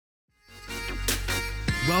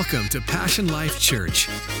Welcome to Passion Life Church.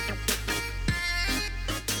 You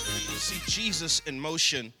see Jesus in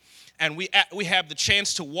motion, and we have the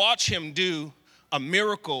chance to watch him do a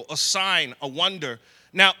miracle, a sign, a wonder.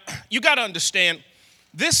 Now, you got to understand,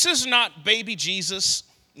 this is not baby Jesus,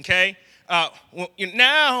 okay?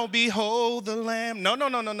 Now behold the Lamb.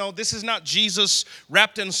 No. This is not Jesus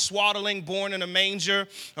wrapped in swaddling, born in a manger.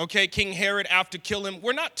 Okay, King Herod after kill him.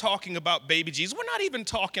 We're not talking about baby Jesus. We're not even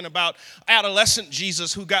talking about adolescent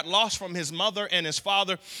Jesus who got lost from his mother and his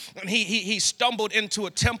father. And he stumbled into a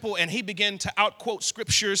temple and he began to outquote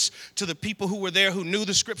scriptures to the people who were there who knew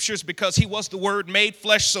the scriptures because he was the Word made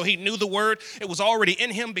flesh. So he knew the Word. It was already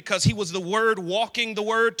in him because he was the Word, walking the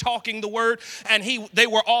Word, talking the Word. And they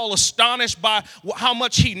were all astonished by how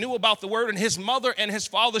much he knew about the Word, and his mother and his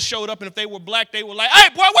father showed up, and if they were black, they were like, "Hey,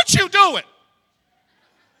 boy, what you doing?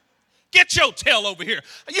 Get your tail over here.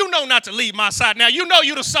 You know not to leave my side. Now, you know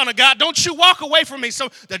you're the Son of God. Don't you walk away from me so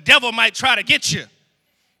the devil might try to get you."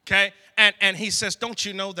 Okay? And he says, "Don't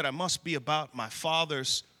you know that I must be about my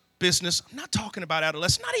Father's business?" I'm not talking about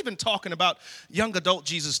adolescents, not even talking about young adult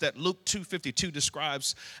Jesus that Luke 2:52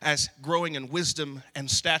 describes as growing in wisdom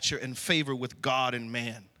and stature and favor with God and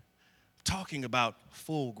man. Talking about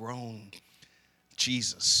full-grown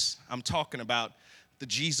Jesus. I'm talking about the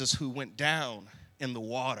Jesus who went down in the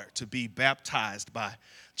water to be baptized by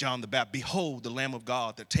John the Baptist. "Behold, the Lamb of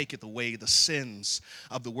God that taketh away the sins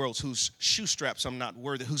of the world, whose shoe straps I'm not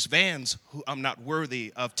worthy, whose vans I'm not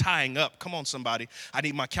worthy of tying up." Come on, somebody. I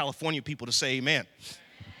need my California people to say amen.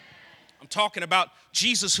 I'm talking about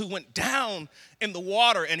Jesus who went down in the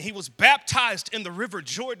water and he was baptized in the River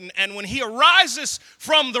Jordan. And when he arises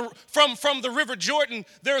from the River Jordan,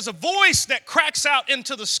 there's a voice that cracks out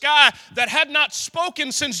into the sky that had not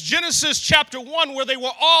spoken since Genesis chapter 1, where they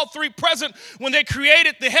were all three present when they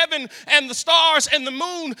created the heaven and the stars and the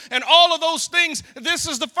moon and all of those things. This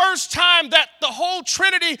is the first time that the whole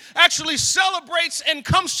Trinity actually celebrates and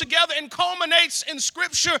comes together and culminates in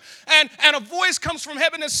Scripture. And a voice comes from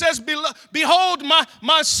heaven that says, "Behold,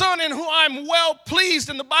 my Son in whom I'm well pleased."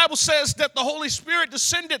 And the Bible says that the Holy Spirit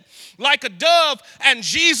descended like a dove, and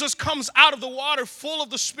Jesus comes out of the water full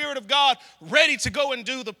of the Spirit of God, ready to go and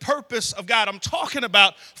do the purpose of God. I'm talking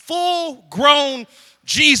about full-grown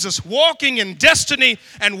Jesus walking in destiny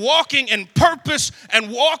and walking in purpose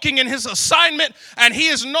and walking in his assignment, and he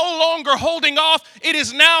is no longer holding off. It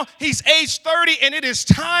is now he's age 30, and it is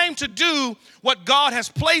time to do what God has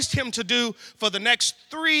placed him to do for the next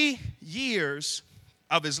 3 years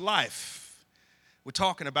of his life. We're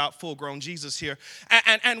talking about full-grown Jesus here.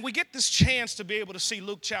 And we get this chance to be able to see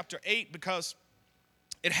Luke chapter 8 because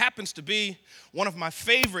it happens to be one of my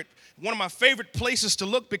favorite places to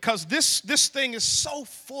look, because this thing is so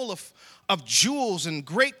full of jewels and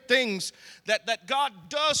great things that God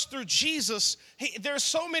does through Jesus. There's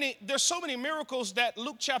so many miracles that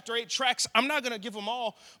Luke chapter 8 tracks. I'm not going to give them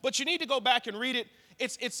all, but you need to go back and read it.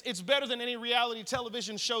 It's better than any reality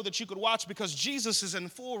television show that you could watch, because Jesus is in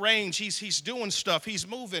full range. He's doing stuff. He's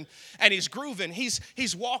moving and he's grooving.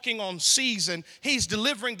 He's walking on seas, and he's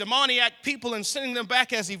delivering demoniac people and sending them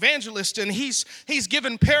back as evangelists. And he's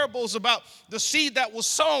given parables about the seed that was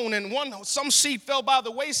sown, and some seed fell by the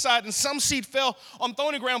wayside, and some seed fell on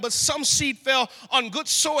thorny ground, but some seed fell on good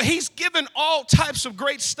soil. He's given all types of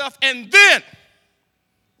great stuff. And then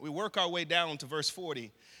we work our way down to verse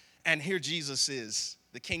 40. And here Jesus is,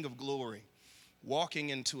 the King of glory,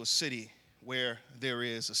 walking into a city where there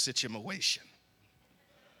is a situation.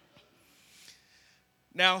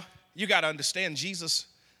 Now, you got to understand, Jesus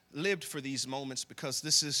lived for these moments because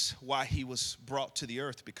this is why he was brought to the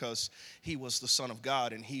earth, because he was the Son of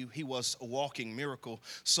God and he was a walking miracle.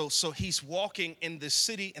 So he's walking in this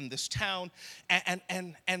city, in this town,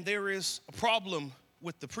 and there is a problem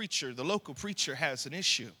with the preacher. The local preacher has an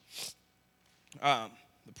issue.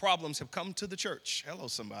 The problems have come to the church. Hello,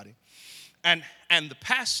 somebody. And the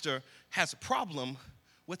pastor has a problem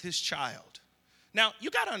with his child. Now,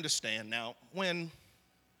 you got to understand now, when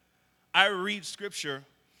I read Scripture,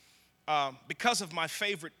 because of my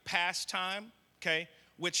favorite pastime, okay,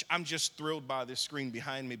 which I'm just thrilled by this screen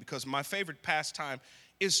behind me, because my favorite pastime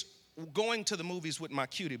is going to the movies with my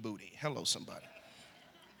cutie booty. Hello, somebody.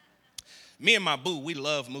 Me and my boo, we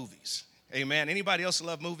love movies. Amen. Anybody else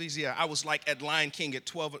love movies? Yeah, I was like at Lion King at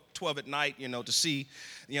 12 at night, to see,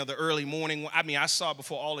 the early morning. I mean, I saw it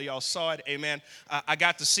before all of y'all saw it. Amen. I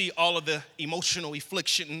got to see all of the emotional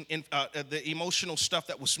affliction, the emotional stuff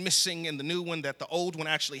that was missing in the new one that the old one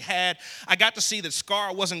actually had. I got to see that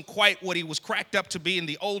Scar wasn't quite what he was cracked up to be in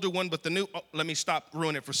the older one, but the new, let me stop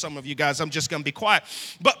ruining it for some of you guys. I'm just going to be quiet.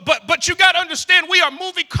 But you got to understand, we are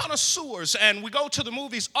movie connoisseurs, and we go to the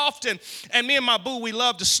movies often, and me and my boo, we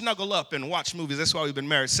love to snuggle up and watch movies. That's why we've been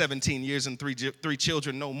married 17 years and three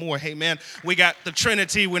children, no more. Hey, man, we got the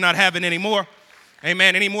Trinity. We're not having any more.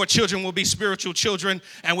 Amen. Any more children will be spiritual children,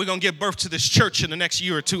 and we're going to give birth to this church in the next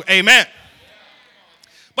year or two. Amen.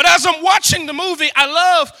 But as I'm watching the movie, I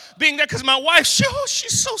love being there because my wife,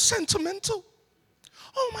 she's so sentimental.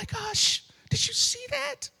 Oh, my gosh. Did you see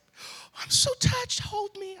that? I'm so touched.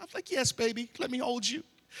 Hold me. I'm like, yes, baby. Let me hold you.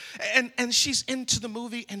 And she's into the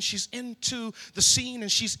movie, and she's into the scene,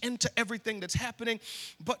 and she's into everything that's happening.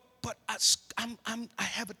 But I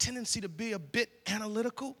have a tendency to be a bit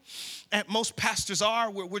analytical, and most pastors are.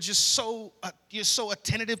 We're just you're so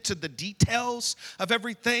attentive to the details of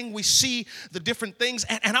everything. We see the different things,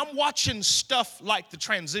 and I'm watching stuff like the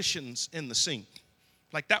transitions in the scene.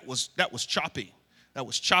 Like that was choppy. That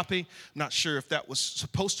was choppy. Not sure if that was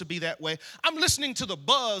supposed to be that way. I'm listening to the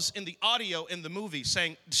buzz in the audio in the movie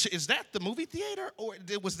saying, is that the movie theater or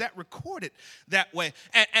was that recorded that way?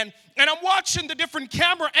 And I'm watching the different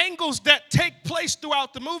camera angles that take place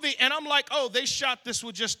throughout the movie, and I'm like, oh, they shot this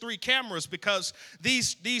with just 3 cameras because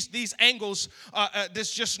these angles,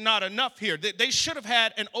 there's just not enough here. They should have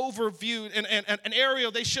had an overview, an aerial.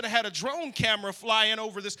 They should have had a drone camera flying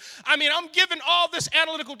over this. I mean, I'm giving all this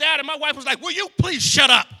analytical data, and my wife was like, will you please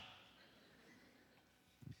shut up?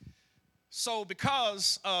 So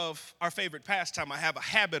because of our favorite pastime, I have a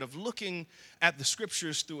habit of looking at the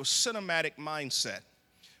scriptures through a cinematic mindset.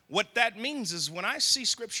 What that means is when I see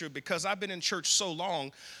scripture, because I've been in church so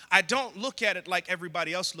long, I don't look at it like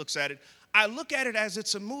everybody else looks at it. I look at it as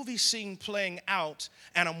it's a movie scene playing out,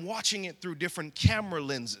 and I'm watching it through different camera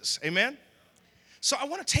lenses. Amen? So I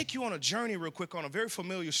want to take you on a journey real quick on a very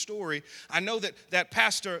familiar story. I know that the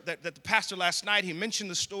pastor last night, he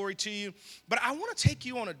mentioned the story to you, but I want to take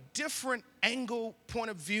you on a different angle,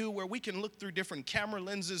 point of view, where we can look through different camera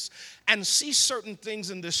lenses and see certain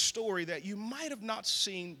things in this story that you might have not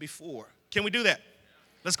seen before. Can we do that?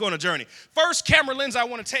 Let's go on a journey. First camera lens I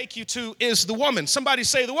want to take you to is the woman. Somebody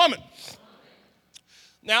say the woman.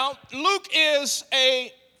 Now, Luke is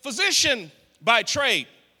a physician by trade.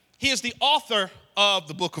 He is the author of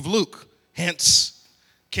the book of Luke. Hence,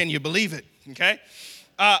 can you believe it? Okay.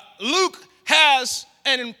 Luke has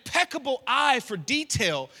an impeccable eye for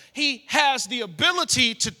detail. He has the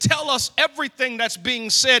ability to tell us everything that's being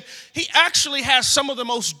said. He actually has some of the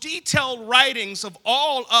most detailed writings of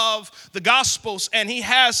all of the Gospels, and he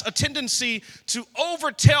has a tendency to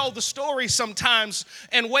overtell the story sometimes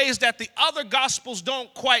in ways that the other Gospels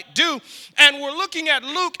don't quite do. And we're looking at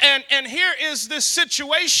Luke, and here is this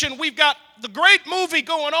situation. We've got the great movie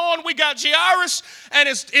going on. We got Jairus and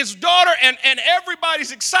his daughter, and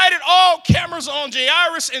everybody's excited. All cameras on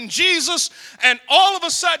Jairus and Jesus, and all of a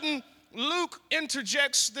sudden, Luke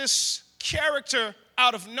interjects this character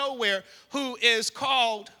out of nowhere who is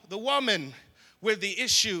called the woman with the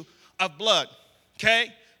issue of blood.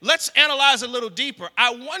 Okay? Let's analyze a little deeper.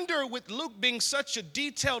 I wonder, with Luke being such a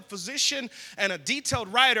detailed physician and a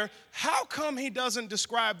detailed writer, how come he doesn't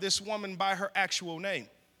describe this woman by her actual name?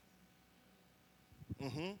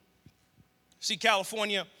 See,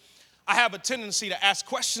 California, I have a tendency to ask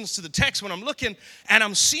questions to the text when I'm looking, and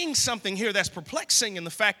I'm seeing something here that's perplexing in the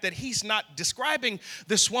fact that he's not describing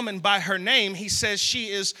this woman by her name. He says she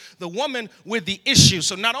is the woman with the issue.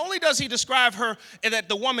 So not only does he describe her and that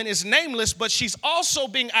the woman is nameless, but she's also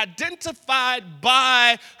being identified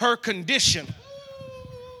by her condition.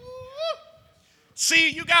 See,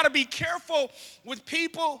 you got to be careful with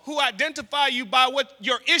people who identify you by what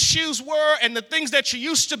your issues were and the things that you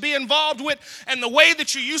used to be involved with and the way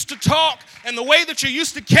that you used to talk and the way that you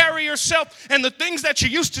used to carry yourself and the things that you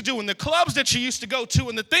used to do and the clubs that you used to go to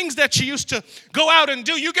and the things that you used to go out and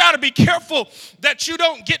do. You got to be careful that you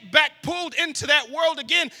don't get back pulled into that world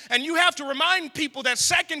again. And you have to remind people that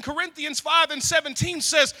 2 Corinthians 5:17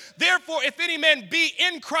 says, therefore, if any man be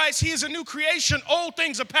in Christ, he is a new creation. Old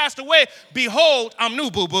things are passed away. Behold, I'm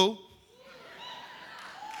new, boo-boo.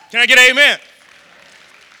 Can I get an amen?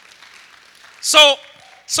 So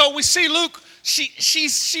we see Luke,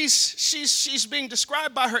 she's being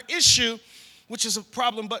described by her issue, which is a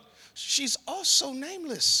problem, but she's also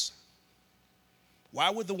nameless. Why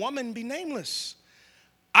would the woman be nameless?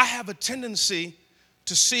 I have a tendency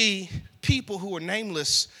to see people who are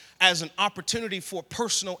nameless as an opportunity for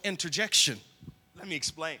personal interjection. Let me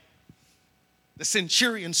explain. The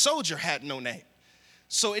centurion soldier had no name.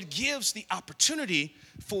 So it gives the opportunity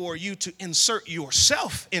for you to insert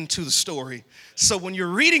yourself into the story. So when you're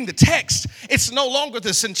reading the text, it's no longer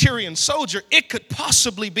the centurion soldier. It could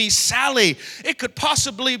possibly be Sally. It could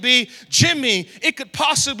possibly be Jimmy. It could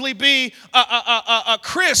possibly be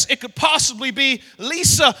Chris. It could possibly be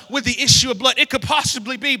Lisa with the issue of blood. It could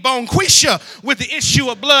possibly be Bonquisha with the issue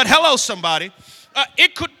of blood. Hello, somebody.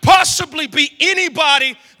 It could possibly be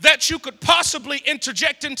anybody that you could possibly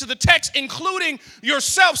interject into the text, including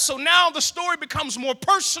yourself. So now the story becomes more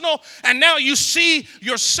personal, and now you see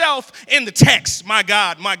yourself in the text. My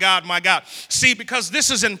God, my God, my God. See, because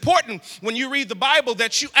this is important when you read the Bible,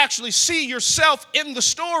 that you actually see yourself in the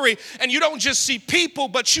story, and you don't just see people,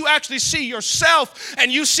 but you actually see yourself,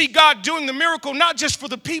 and you see God doing the miracle, not just for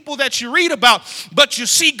the people that you read about, but you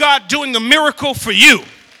see God doing the miracle for you.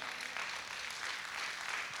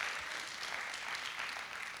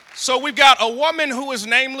 So we've got a woman who is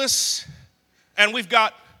nameless, and we've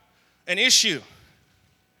got an issue.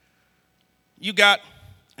 You got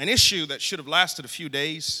an issue that should have lasted a few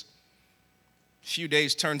days. A few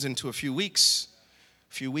days turns into a few weeks.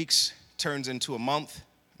 A few weeks turns into a month.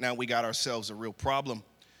 Now we got ourselves a real problem.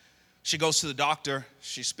 She goes to the doctor.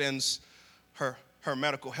 She spends her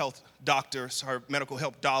medical health doctors, her medical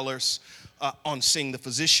health dollars on seeing the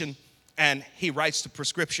physician. And he writes the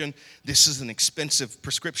prescription. This is an expensive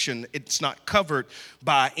prescription. It's not covered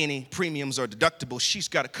by any premiums or deductibles. She's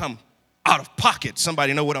got to come out of pocket.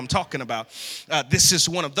 Somebody know what I'm talking about. This is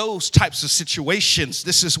one of those types of situations.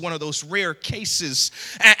 This is one of those rare cases.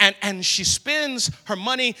 And she spends her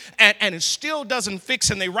money and it still doesn't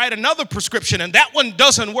fix. And they write another prescription and that one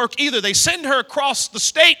doesn't work either. They send her across the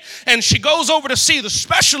state and she goes over to see the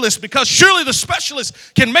specialist because surely the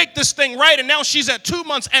specialist can make this thing right. And now she's at 2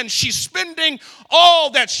 months and she's spending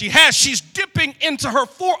all that she has. She's dipping into her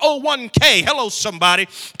 401k. Hello, somebody.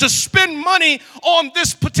 To spend money on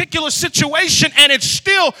this particular situation, and it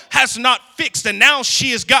still has not fixed. And now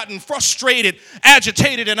she has gotten frustrated,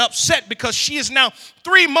 agitated, and upset because she is now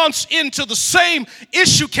 3 months into the same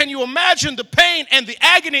issue. Can you imagine the pain and the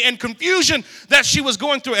agony and confusion that she was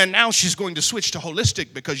going through? And now she's going to switch to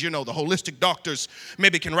holistic because, you know, the holistic doctors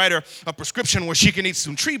maybe can write her a prescription where she can eat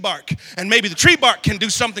some tree bark, and maybe the tree bark can do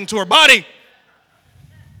something to her body.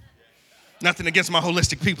 Nothing against my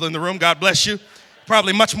holistic people in the room. God bless you.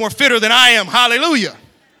 Probably much more fitter than I am. Hallelujah.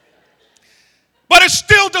 But it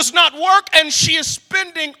still does not work, and she is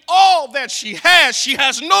spending all that she has. She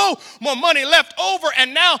has no more money left over,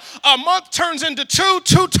 and now a month turns into 2,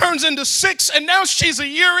 2 turns into 6, and now she's a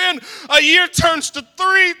year in. A year turns to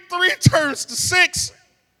 3, 3 turns to 6.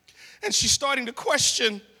 And she's starting to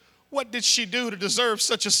question, what did she do to deserve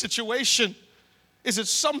such a situation? Is it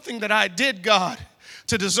something that I did, God,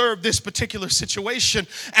 to deserve this particular situation?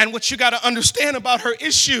 And what you got to understand about her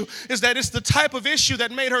issue is that it's the type of issue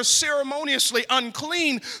that made her ceremoniously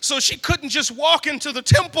unclean, so she couldn't just walk into the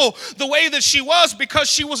temple the way that she was because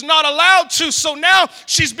she was not allowed to. So now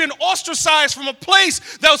she's been ostracized from a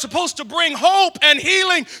place that was supposed to bring hope and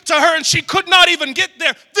healing to her, and she could not even get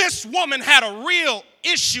there. This woman had a real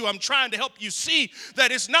issue. I'm trying to help you see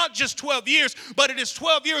that it's not just 12 years, but it is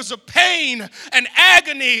 12 years of pain and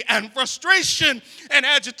agony and frustration and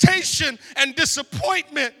agitation and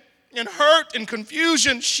disappointment and hurt and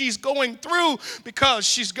confusion she's going through because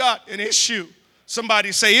she's got an issue.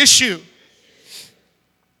 Somebody say issue.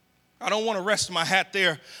 I don't want to rest my hat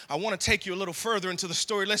there. I want to take you a little further into the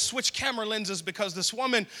story. Let's switch camera lenses because this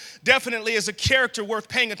woman definitely is a character worth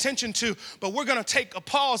paying attention to. But we're going to take a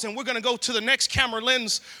pause and we're going to go to the next camera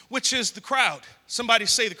lens, which is the crowd. Somebody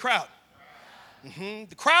say the crowd.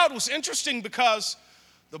 The crowd was interesting because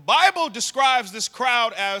the Bible describes this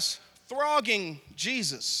crowd as thronging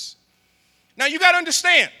Jesus. Now you got to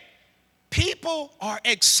understand, people are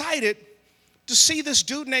excited to see this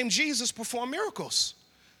dude named Jesus perform miracles.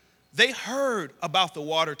 They heard about the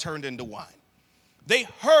water turned into wine. They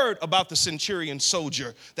heard about the centurion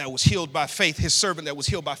soldier that was healed by faith, his servant that was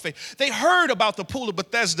healed by faith. They heard about the pool of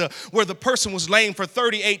Bethesda where the person was lame for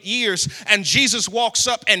 38 years and Jesus walks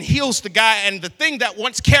up and heals the guy, and the thing that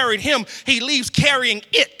once carried him, he leaves carrying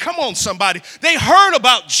it. Come on, somebody. They heard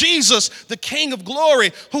about Jesus, the King of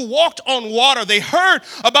Glory, who walked on water. They heard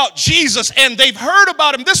about Jesus and they've heard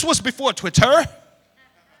about him. This was before Twitter.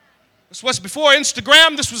 This was before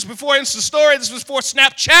Instagram. This was before Insta Story. This was before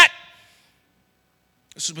Snapchat.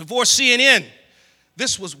 This was before CNN.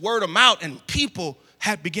 This was word of mouth, and people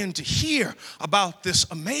had begun to hear about this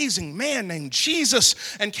amazing man named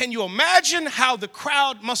Jesus. And can you imagine how the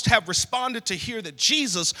crowd must have responded to hear that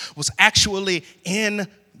Jesus was actually in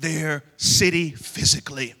their city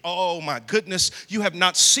physically. Oh my goodness, you have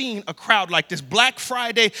not seen a crowd like this. Black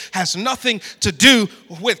Friday has nothing to do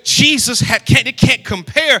with Jesus. It can't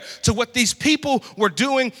compare to what these people were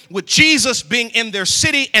doing with Jesus being in their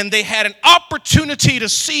city, and they had an opportunity to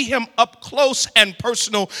see him up close and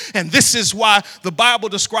personal. And this is why the Bible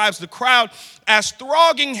describes the crowd as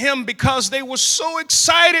thronging him, because they were so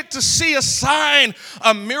excited to see a sign,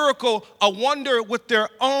 a miracle, a wonder with their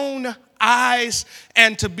own eyes,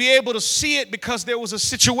 and to be able to see it because there was a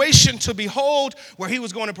situation to behold where he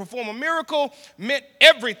was going to perform a miracle meant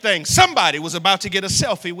everything. Somebody was about to get a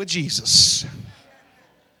selfie with Jesus.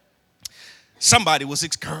 Somebody was,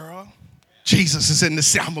 girl, Jesus is in the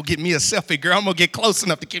city. I'm going to get me a selfie, girl. I'm going to get close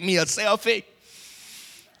enough to get me a selfie.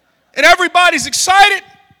 And everybody's excited.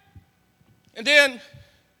 And then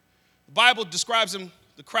the Bible describes him,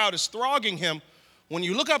 the crowd is thronging him. When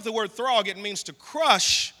you look up the word throng, it means to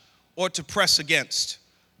crush or to press against.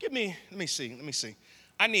 Let me see.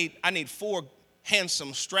 I need 4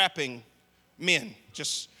 handsome, strapping men.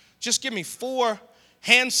 Just give me 4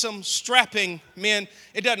 handsome, strapping men.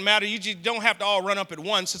 It doesn't matter. You just don't have to all run up at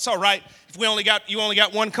once. It's all right. If you only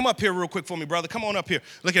got one, come up here real quick for me, brother. Come on up here.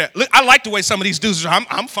 Look at that. Look, I like the way some of these dudes are.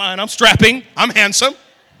 I'm fine. I'm strapping. I'm handsome.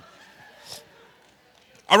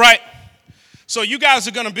 All right. So you guys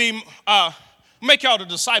are going to be make y'all the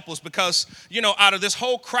disciples, because, out of this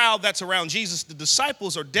whole crowd that's around Jesus, the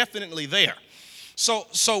disciples are definitely there. So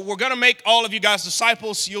we're going to make all of you guys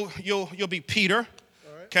disciples. You'll be Peter,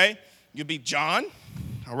 right. Okay? You'll be John,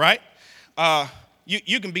 all right?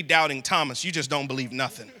 You can be doubting Thomas. You just don't believe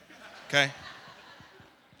nothing, okay?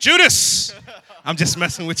 Judas, I'm just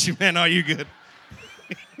messing with you, man. Are you good?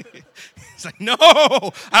 It's like, no,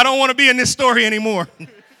 I don't want to be in this story anymore.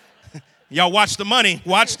 Y'all watch the money.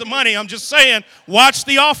 Watch the money. I'm just saying, watch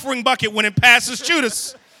the offering bucket when it passes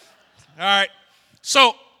Judas. All right.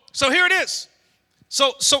 So here it is.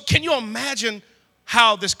 So can you imagine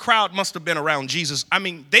how this crowd must have been around Jesus? I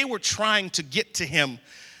mean, they were trying to get to him,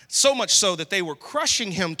 so much so that they were crushing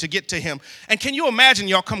him to get to him. And can you imagine,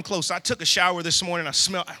 y'all come close. I took a shower this morning. I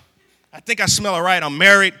think I smell it right. I'm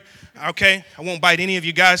married. Okay, I won't bite any of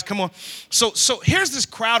you guys. Come on. So here's this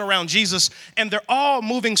crowd around Jesus, and they're all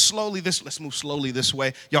moving slowly. Let's move slowly this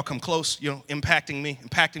way. Y'all come close. Impacting me.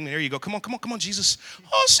 There you go. Come on, Jesus.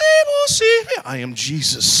 Oh, see. I am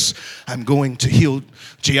Jesus. I'm going to heal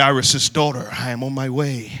Jairus' daughter. I am on my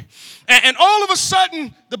way. And all of a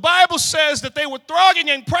sudden, the Bible says that they were thronging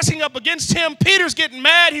and pressing up against him. Peter's getting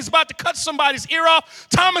mad. He's about to cut somebody's ear off.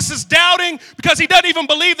 Thomas is doubting because he doesn't even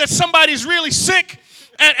believe that somebody's really sick.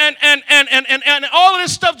 And all of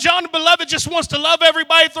this stuff. John the Beloved just wants to love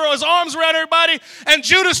everybody, throw his arms around everybody, and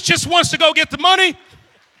Judas just wants to go get the money.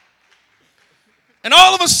 And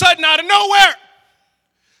all of a sudden, out of nowhere,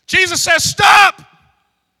 Jesus says, stop!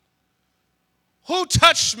 Who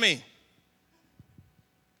touched me?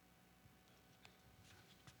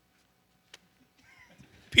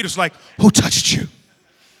 Peter's like, who touched you?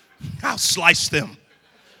 I'll slice them.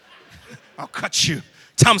 I'll cut you.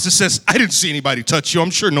 Thomas says, I didn't see anybody touch you.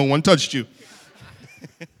 I'm sure no one touched you.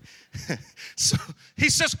 So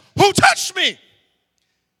he says, who touched me?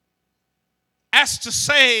 As to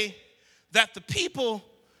say that the people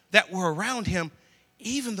that were around him,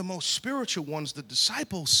 even the most spiritual ones, the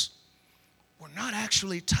disciples, were not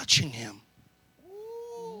actually touching him.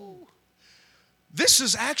 Ooh. This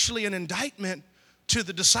is actually an indictment to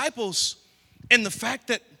the disciples in the fact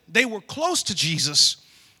that they were close to Jesus,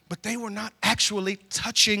 but they were not actually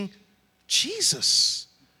touching Jesus.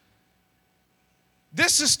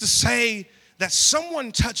 This is to say that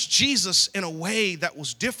someone touched Jesus in a way that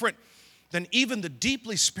was different than even the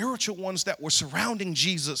deeply spiritual ones that were surrounding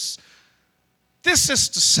Jesus. This is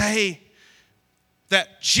to say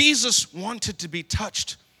that Jesus wanted to be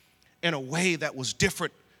touched in a way that was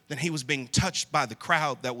different than he was being touched by the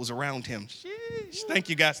crowd that was around him. Sheesh. Thank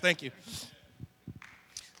you, guys. Thank you.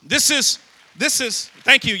 This is,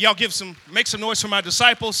 thank you. Y'all make some noise for my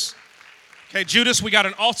disciples. Okay, Judas, we got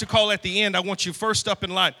an altar call at the end. I want you first up in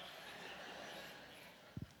line.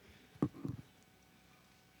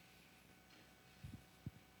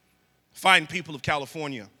 Fine people of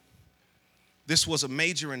California, this was a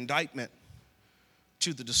major indictment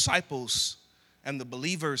to the disciples and the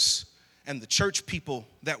believers and the church people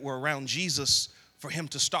that were around Jesus for him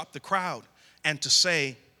to stop the crowd and to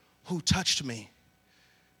say, who touched me?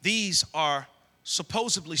 These are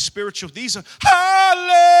supposedly spiritual. These are,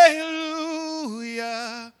 hallelujah,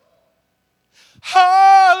 hallelujah,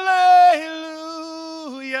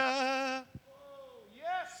 oh,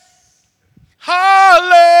 yes,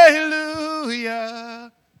 hallelujah.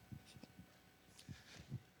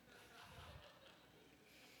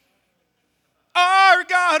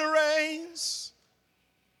 praise.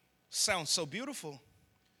 Sounds so beautiful.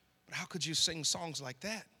 But how could you sing songs like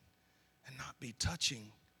that and not be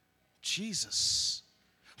touching Jesus?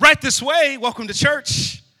 Right this way. Welcome to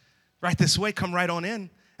church. Right this way. Come right on in.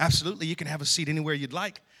 Absolutely. You can have a seat anywhere you'd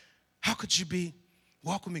like. How could you be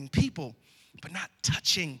welcoming people but not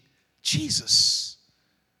touching Jesus?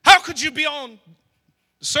 How could you be on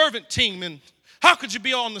the servant team, and how could you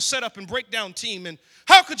be on the setup and breakdown team, and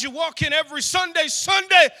how could you walk in every Sunday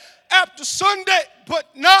after Sunday, but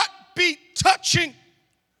not be touching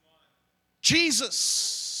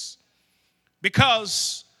Jesus?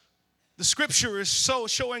 Because the scripture is so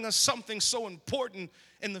showing us something so important,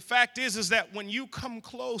 and the fact is that when you come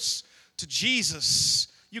close to Jesus,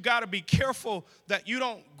 you got to be careful that you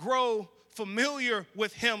don't grow familiar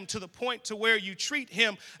with him to the point to where you treat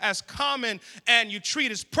him as common and you treat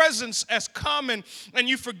his presence as common, and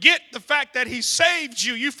you forget the fact that he saved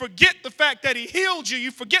you. You forget the fact that he healed you.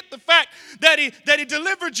 You forget the fact that he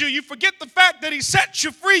delivered you. You forget the fact that he set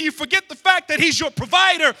you free. You forget the fact that he's your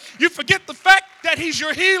provider. You forget the fact that he's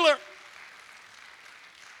your healer.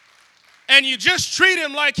 And you just treat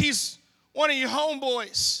him like he's one of your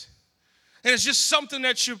homeboys. And it's just something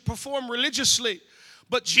that you perform religiously.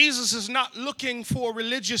 But Jesus is not looking for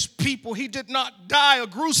religious people. He did not die a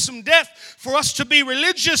gruesome death for us to be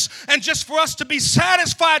religious and just for us to be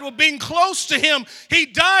satisfied with being close to him. He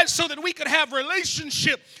died so that we could have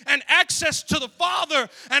relationship and access to the Father.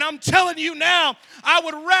 And I'm telling you now, I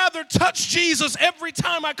would rather touch Jesus every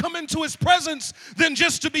time I come into his presence than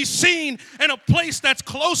just to be seen in a place that's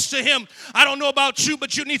close to him. I don't know about you,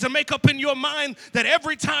 but you need to make up in your mind that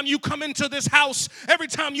every time you come into this house, every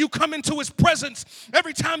time you come into his presence,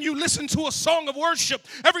 every time you listen to a song of worship,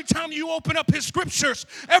 every time you open up his scriptures,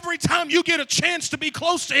 every time you get a chance to be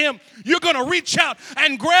close to him, you're going to reach out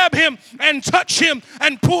and grab him and touch him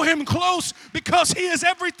and pull him close, because he is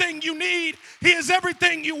everything you need. He is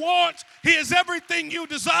everything you want. He is everything you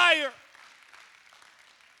desire.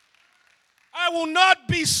 I will not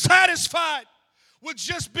be satisfied with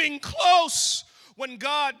just being close. When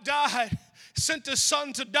God died, sent his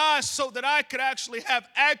son to die so that I could actually have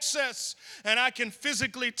access and I can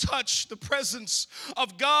physically touch the presence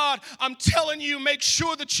of God. I'm telling you, make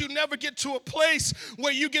sure that you never get to a place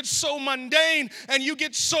where you get so mundane and you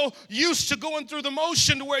get so used to going through the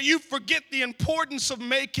motion to where you forget the importance of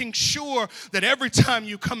making sure that every time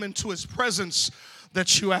you come into his presence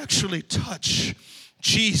that you actually touch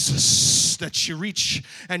Jesus, that you reach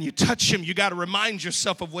and you touch him. You got to remind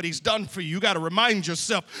yourself of what he's done for you. You got to remind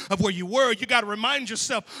yourself of where you were. You got to remind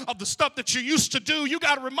yourself of the stuff that you used to do. You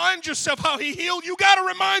got to remind yourself how he healed. You got to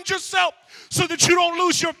remind yourself so that you don't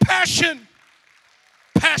lose your passion.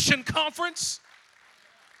 Passion conference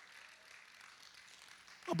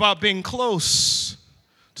about being close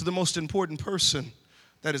to the most important person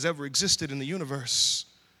that has ever existed in the universe,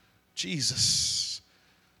 Jesus.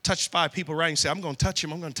 Touch 5 people right and say, I'm going to touch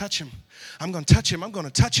him, I'm going to touch him, I'm going to touch him, I'm going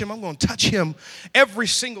to touch him, I'm going to touch him. Every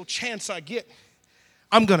single chance I get,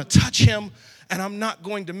 I'm going to touch him, and I'm not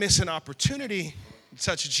going to miss an opportunity to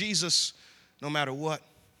touch Jesus no matter what.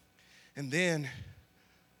 And then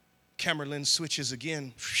camera lens switches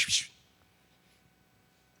again.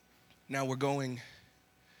 Now we're going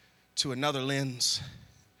to another lens,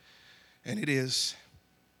 and it is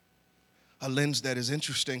a lens that is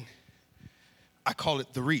interesting. I call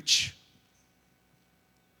it the reach.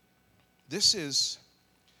 This is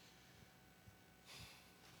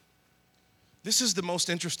the most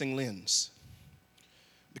interesting lens,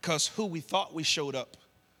 because who we thought we showed up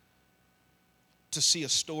to see a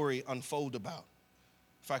story unfold about.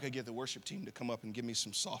 If I could get the worship team to come up and give me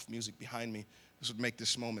some soft music behind me, this would make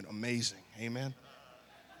this moment amazing. Amen.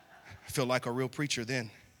 I feel like a real preacher then.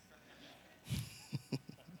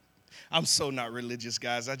 I'm so not religious,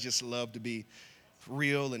 guys. I just love to be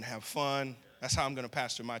real and have fun. That's how I'm going to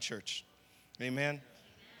pastor my church. Amen.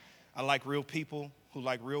 I like real people who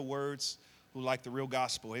like real words, who like the real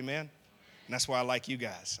gospel. Amen. And that's why I like you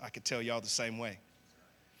guys. I could tell y'all the same way.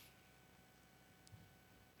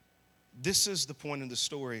 This is the point in the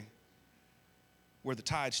story where the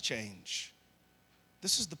tides change.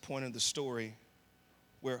 This is the point in the story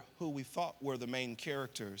where who we thought were the main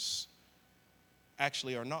characters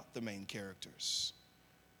actually are not the main characters.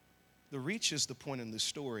 The reach is the point in the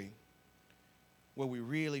story where we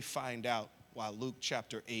really find out why Luke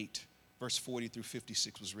chapter 8, verse 40 through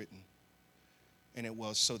 56 was written. And it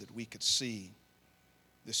was so that we could see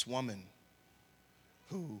this woman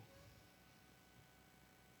who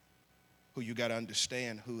you got to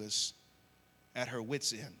understand, who is at her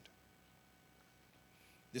wit's end.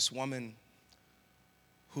 This woman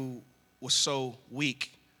who was so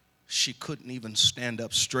weak, she couldn't even stand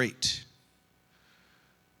up straight.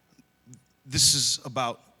 This is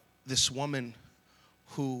about this woman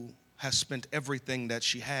who has spent everything that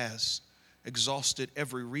she has, exhausted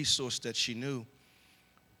every resource that she knew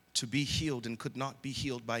to be healed and could not be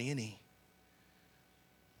healed by any.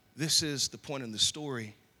 This is the point in the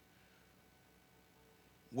story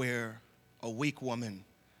where a weak woman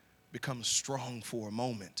becomes strong for a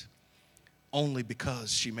moment only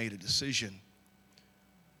because she made a decision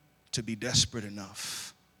to be desperate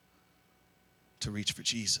enough to reach for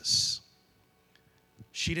Jesus.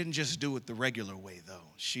 She didn't just do it the regular way, though.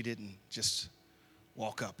 She didn't just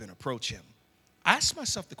walk up and approach him. I asked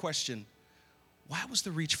myself the question, why was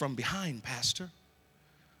the reach from behind, Pastor?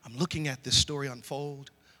 I'm looking at this story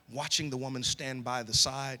unfold, watching the woman stand by the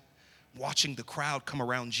side, watching the crowd come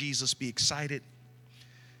around Jesus, be excited,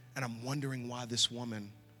 and I'm wondering why this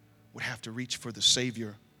woman would have to reach for the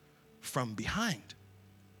Savior from behind.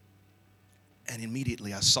 And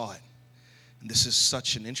immediately I saw it. And this is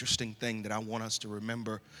such an interesting thing that I want us to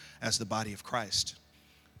remember as the body of Christ.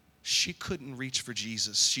 She couldn't reach for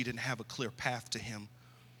Jesus. She didn't have a clear path to him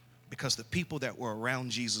because the people that were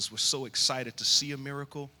around Jesus were so excited to see a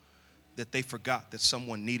miracle that they forgot that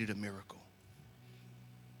someone needed a miracle.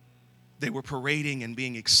 They were parading and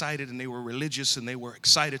being excited, and they were religious, and they were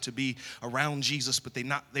excited to be around Jesus, but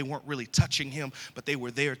they weren't really touching him, but they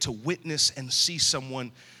were there to witness and see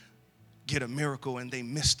someone get a miracle, and they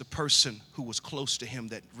missed the person who was close to him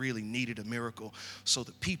that really needed a miracle. So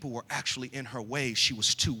the people were actually in her way. She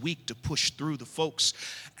was too weak to push through the folks.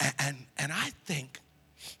 And I think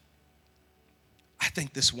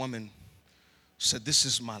this woman said, this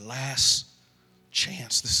is my last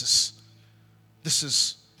chance. This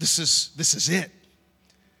is it.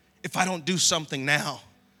 If I don't do something now,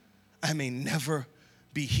 I may never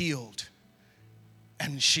be healed.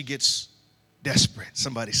 And she gets desperate.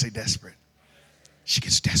 Somebody say desperate. She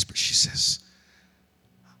gets desperate. She says,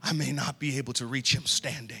 I may not be able to reach him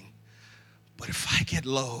standing, but if I get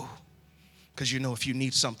low, because if you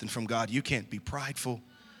need something from God, you can't be prideful.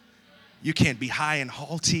 You can't be high and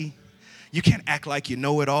haughty. You can't act like you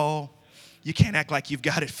know it all. You can't act like you've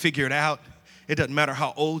got it figured out. It doesn't matter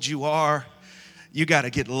how old you are. You got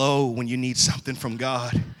to get low when you need something from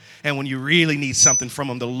God. And when you really need something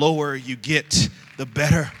from him, the lower you get, the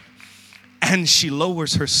better. And she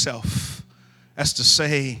lowers herself as to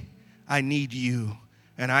say, I need you,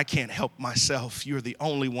 and I can't help myself. You're the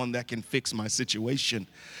only one that can fix my situation.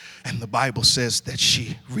 And the Bible says that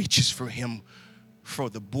she reaches for him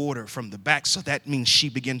for the border from the back. So that means she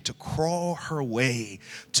began to crawl her way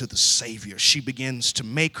to the Savior. She begins to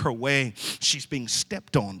make her way. She's being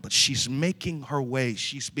stepped on, but she's making her way.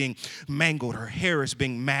 She's being mangled. Her hair is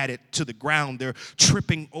being matted to the ground. They're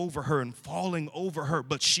tripping over her and falling over her,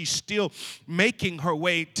 but she's still making her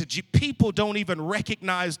way to people don't even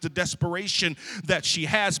recognize the desperation that she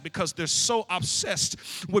has because they're so obsessed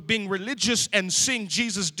with being religious and seeing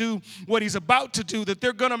Jesus do what he's about to do that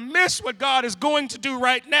they're going to miss what God is going to do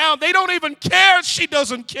right now. They don't even care. She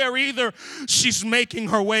doesn't care either. She's making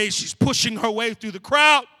her way. She's pushing her way through the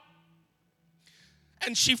crowd.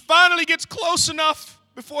 And she finally gets close enough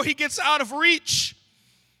before he gets out of reach.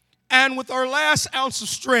 And with her last ounce of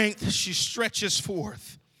strength, she stretches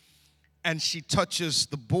forth and she touches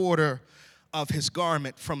the border of his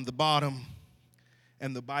garment from the bottom.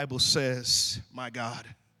 And the Bible says, my God,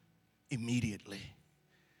 immediately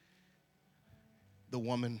the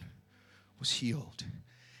woman was healed.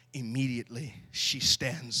 Immediately, she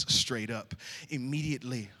stands straight up.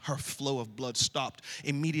 Immediately, her flow of blood stopped.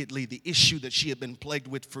 Immediately, the issue that she had been plagued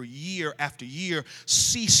with for year after year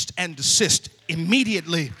ceased and desist.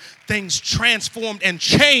 Immediately, things transformed and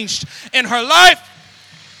changed in her life.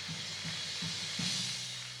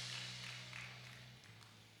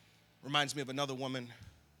 Reminds me of another woman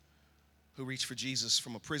who reached for Jesus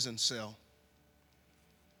from a prison cell.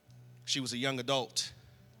 She was a young adult.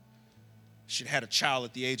 She'd had a child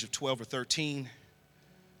at the age of 12 or 13. The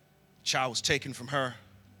child was taken from her.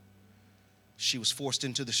 She was forced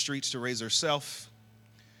into the streets to raise herself.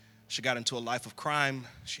 She got into a life of crime.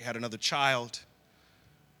 She had another child.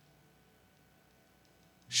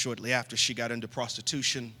 Shortly after, she got into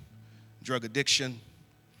prostitution, drug addiction.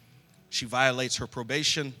 She violates her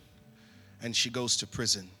probation, and she goes to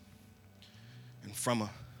prison. And from a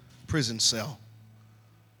prison cell,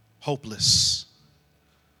 hopeless,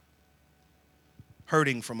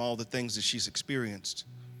 hurting from all the things that she's experienced,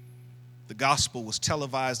 the gospel was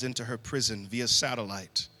televised into her prison via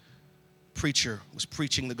satellite. Preacher was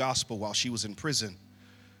preaching the gospel while she was in prison.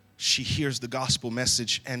 She hears the gospel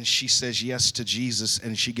message and she says yes to Jesus,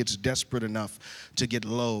 and she gets desperate enough to get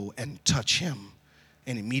low and touch him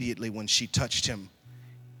And immediately when she touched him,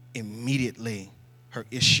 immediately her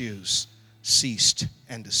issues ceased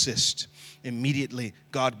and desist. Immediately,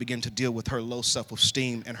 God began to deal with her low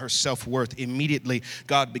self-esteem and her self-worth. Immediately,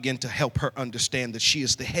 God began to help her understand that she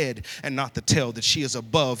is the head and not the tail, that she is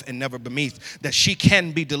above and never beneath, that she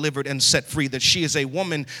can be delivered and set free, that she is a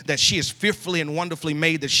woman, that she is fearfully and wonderfully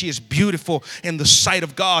made, that she is beautiful in the sight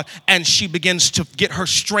of God. And she begins to get her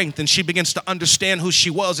strength, and she begins to understand who she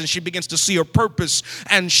was, and she begins to see her purpose.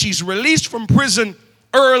 And she's released from prison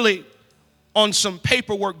early on some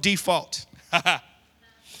paperwork default.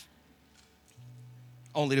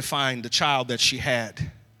 Only to find the child that she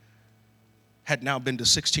had now been to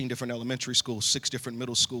 16 different elementary schools, 6 different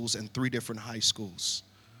middle schools, and 3 different high schools.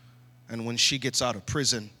 And when she gets out of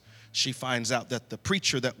prison, she finds out that the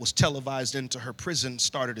preacher that was televised into her prison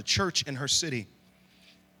started a church in her city.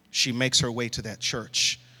 She makes her way to that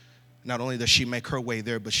church. Not only does she make her way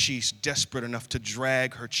there, but she's desperate enough to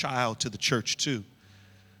drag her child to the church too.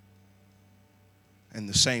 And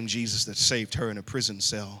the same Jesus that saved her in a prison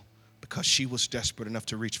cell, because she was desperate enough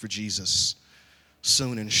to reach for Jesus,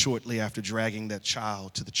 soon and shortly after dragging that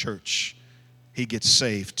child to the church, he gets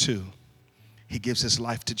saved too. He gives his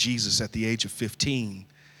life to Jesus at the age of 15,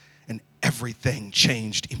 and everything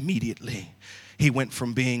changed immediately. He went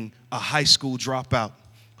from being a high school dropout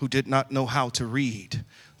who did not know how to read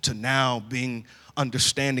to now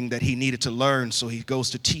understanding that he needed to learn. So he goes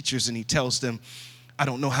to teachers and he tells them, I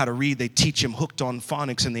don't know how to read. They teach him hooked on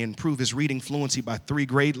phonics, and they improve his reading fluency by 3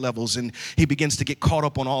 grade levels. And he begins to get caught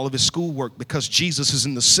up on all of his schoolwork because Jesus is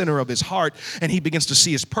in the center of his heart, and he begins to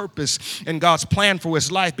see his purpose and God's plan for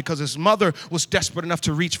his life. Because his mother was desperate enough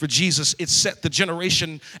to reach for Jesus, it set the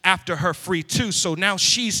generation after her free too. So now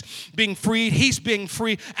she's being freed, he's being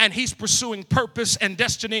free, and he's pursuing purpose and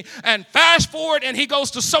destiny. And fast forward, and he goes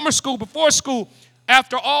to summer school before school.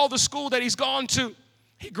 After all the school that he's gone to,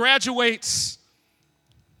 he graduates.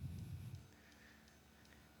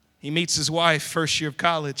 He meets his wife, first year of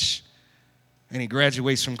college, and he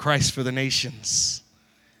graduates from Christ for the Nations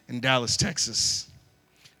in Dallas, Texas.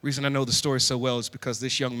 The reason I know the story so well is because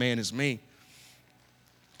this young man is me.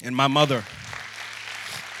 And my mother,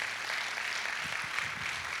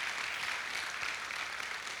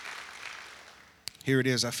 here it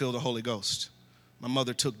is, I feel the Holy Ghost. My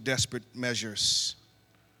mother took desperate measures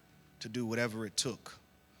to do whatever it took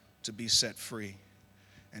to be set free.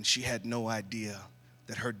 And she had no idea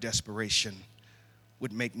that her desperation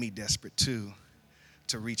would make me desperate too,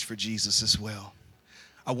 to reach for Jesus as well.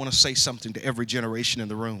 I want to say something to every generation in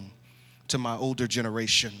the room, to my older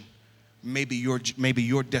generation. Maybe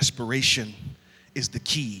your desperation is the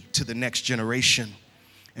key to the next generation.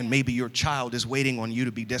 And maybe your child is waiting on you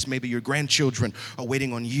to be desperate. Maybe your grandchildren are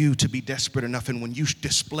waiting on you to be desperate enough. And when you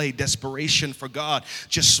display desperation for God,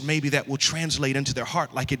 just maybe that will translate into their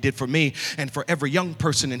heart like it did for me. And for every young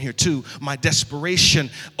person in here too, my desperation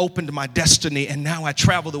opened my destiny. And now I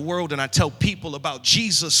travel the world and I tell people about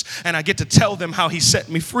Jesus. And I get to tell them how he set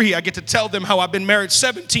me free. I get to tell them how I've been married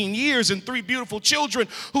 17 years and 3 beautiful children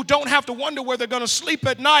who don't have to wonder where they're going to sleep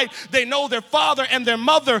at night. They know their father and their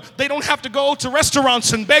mother. They don't have to go to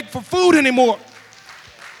restaurants and beg for food anymore,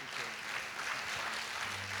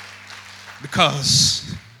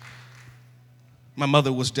 because my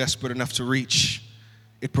mother was desperate enough to reach.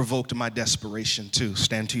 It provoked my desperation too.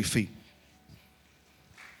 Stand to your feet.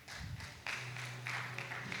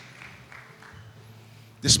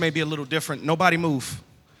 This may be a little different. Nobody move.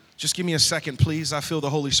 Just give me a second, please. I feel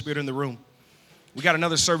the Holy Spirit in the room. We got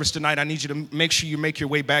another service tonight. I need you to make sure you make your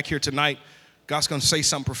way back here tonight. God's going to say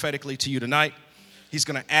something prophetically to you tonight. He's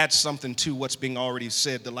going to add something to what's being already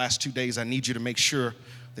said the last 2 days. I need you to make sure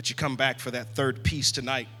that you come back for that third piece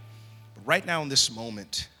tonight. But right now in this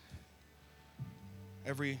moment,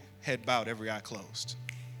 every head bowed, every eye closed.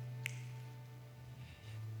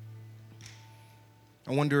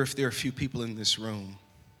 I wonder if there are a few people in this room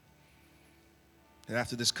that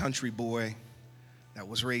after this country boy that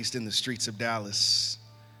was raised in the streets of Dallas,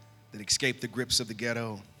 that escaped the grips of the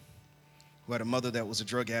ghetto, who had a mother that was a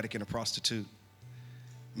drug addict and a prostitute,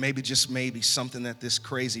 maybe, just maybe, something that this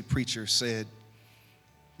crazy preacher said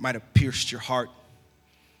might have pierced your heart,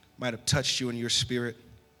 might have touched you in your spirit,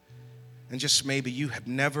 and just maybe you have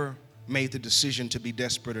never made the decision to be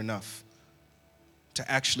desperate enough to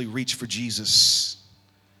actually reach for Jesus.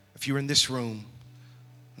 If you're in this room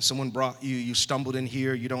and someone brought you, you stumbled in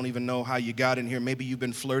here, you don't even know how you got in here, maybe you've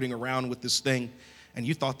been flirting around with this thing and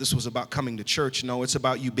you thought this was about coming to church. No, it's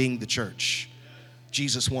about you being the church.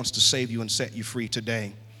 Jesus wants to save you and set you free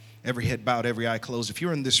today. Every head bowed, every eye closed. If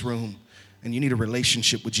you're in this room and you need a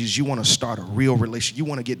relationship with Jesus, you want to start a real relationship, you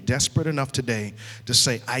want to get desperate enough today to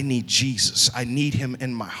say, I need Jesus. I need him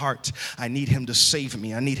in my heart. I need him to save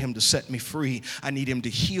me. I need him to set me free. I need him to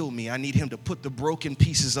heal me. I need him to put the broken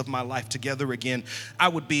pieces of my life together again. I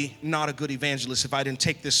would be not a good evangelist if I didn't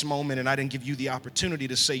take this moment and I didn't give you the opportunity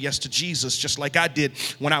to say yes to Jesus, just like I did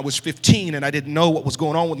when I was 15 and I didn't know what was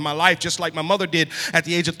going on with my life, just like my mother did at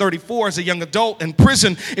the age of 34 as a young adult in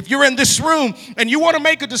prison. If you're in this room and you want to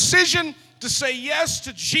make a decision to say yes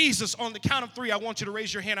to Jesus, on the count of 3, I want you to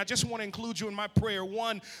raise your hand. I just want to include you in my prayer.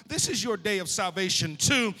 1, this is your day of salvation.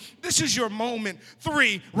 2, this is your moment.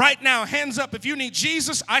 3, right now, hands up. If you need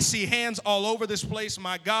Jesus, I see hands all over this place.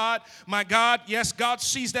 My God, yes, God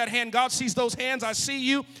sees that hand. God sees those hands. I see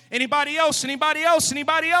you. Anybody else? Anybody else?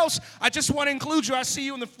 Anybody else? I just want to include you. I see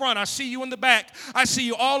you in the front. I see you in the back. I see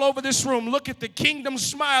you all over this room. Look at the kingdom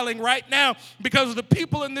smiling right now because of the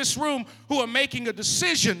people in this room who are making a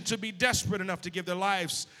decision to be desperate enough to give their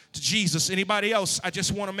lives to Jesus. Anybody else? I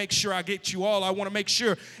just want to make sure I get you all. I want to make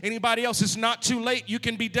sure anybody else, it's not too late. You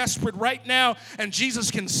can be desperate right now and Jesus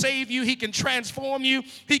can save you. He can transform you.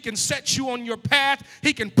 He can set you on your path.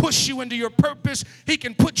 He can push you into your purpose. He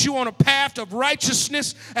can put you on a path of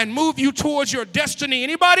righteousness and move you towards your destiny.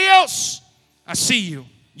 Anybody else? I see you.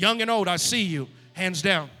 Young and old, I see you. Hands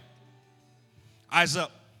down. Eyes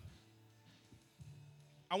up.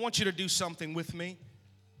 I want you to do something with me.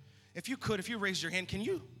 If you could, if you raise your hand, can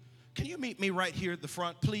you meet me right here at the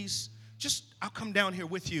front, please? I'll come down here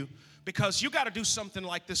with you because you got to do something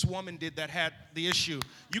like this woman did that had the issue.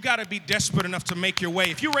 You got to be desperate enough to make your way.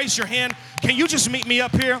 If you raise your hand, can you just meet me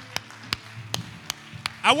up here?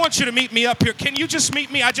 I want you to meet me up here. Can you just meet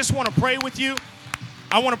me? I just want to pray with you.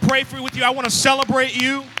 I want to pray with you. I want to celebrate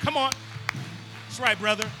you. Come on. That's right,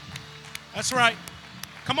 brother. That's right.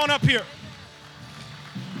 Come on up here.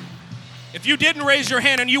 If you didn't raise your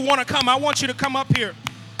hand and you want to come, I want you to come up here.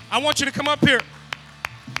 I want you to come up here.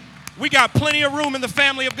 We got plenty of room in the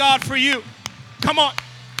family of God for you. Come on.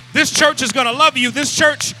 This church is going to love you. This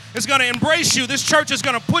church is going to embrace you. This church is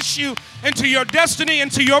going to push you into your destiny,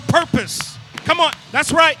 into your purpose. Come on.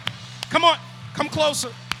 That's right. Come on. Come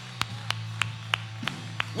closer.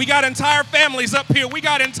 We got entire families up here. We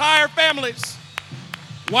got entire families.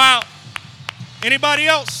 Wow. Anybody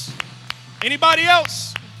else? Anybody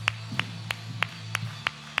else?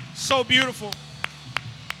 So beautiful.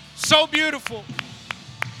 So beautiful.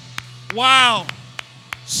 Wow.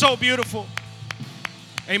 So beautiful.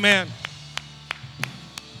 Amen.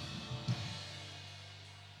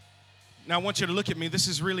 Now I want you to look at me. This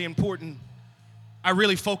is really important. I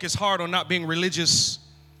really focus hard on not being religious.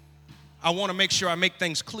 I want to make sure I make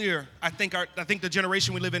things clear. I think the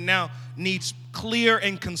generation we live in now needs clear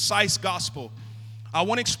and concise gospel. I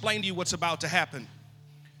want to explain to you what's about to happen.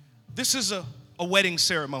 This is a wedding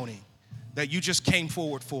ceremony that you just came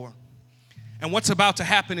forward for. And what's about to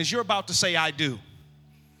happen is you're about to say, I do.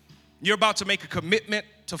 You're about to make a commitment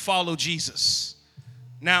to follow Jesus.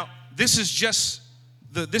 Now, this is just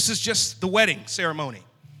the wedding ceremony.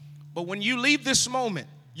 But when you leave this moment,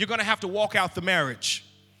 you're going to have to walk out the marriage.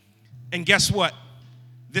 And guess what?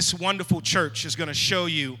 This wonderful church is going to show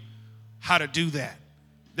you how to do that.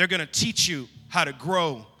 They're going to teach you how to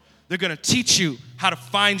grow. They're going to teach you how to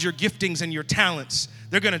find your giftings and your talents.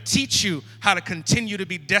 They're going to teach you how to continue to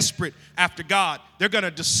be desperate after God. They're going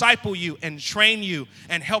to disciple you and train you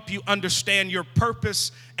and help you understand your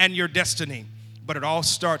purpose and your destiny. But it all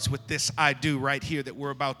starts with this I do right here that we're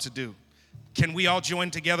about to do. Can we all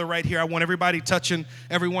join together right here? I want everybody touching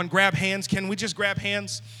everyone. Grab hands. Can we just grab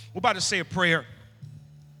hands? We're about to say a prayer.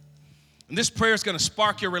 And this prayer is going to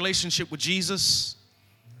spark your relationship with Jesus.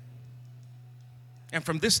 And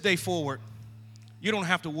from this day forward, you don't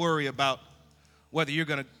have to worry about whether you're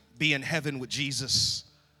going to be in heaven with Jesus,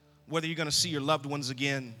 whether you're going to see your loved ones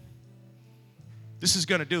again. This is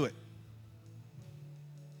going to do it.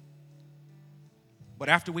 But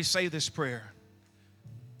after we say this prayer,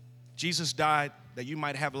 Jesus died that you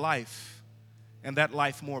might have life, and that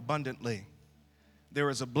life more abundantly. There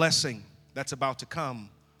is a blessing that's about to come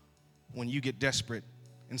when you get desperate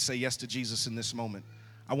and say yes to Jesus in this moment.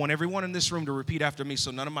 I want everyone in this room to repeat after me so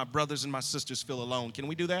none of my brothers and my sisters feel alone. Can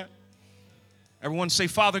we do that? Everyone say,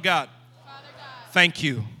 Father God, thank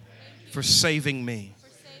you for saving me.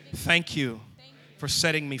 Thank you for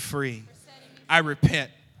setting me free. I repent.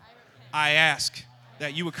 I ask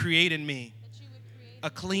that you would create in me a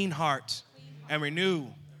clean heart and renew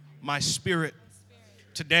my spirit.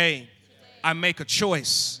 Today, I make a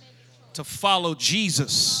choice to follow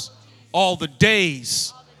Jesus all the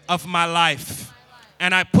days of my life.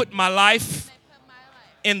 And I put my life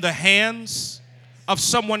in the hands of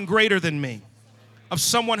someone greater than me. of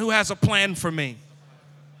someone who has a plan for me,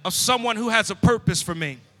 of someone who has a purpose for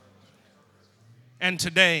me. And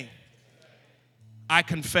today, I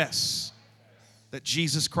confess that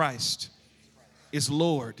Jesus Christ is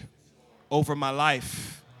Lord over my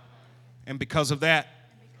life. And because of that,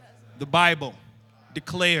 the Bible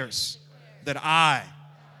declares that I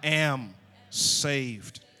am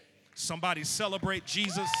saved. Somebody celebrate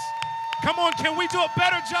Jesus. Come on, can we do a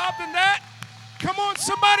better job than that? Come on,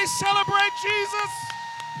 somebody celebrate Jesus.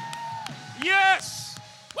 Yes.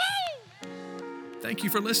 Woo! Thank you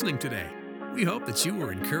for listening today. We hope that you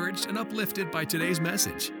were encouraged and uplifted by today's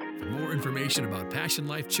message. For more information about Passion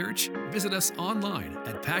Life Church, visit us online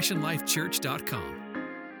at passionlifechurch.com.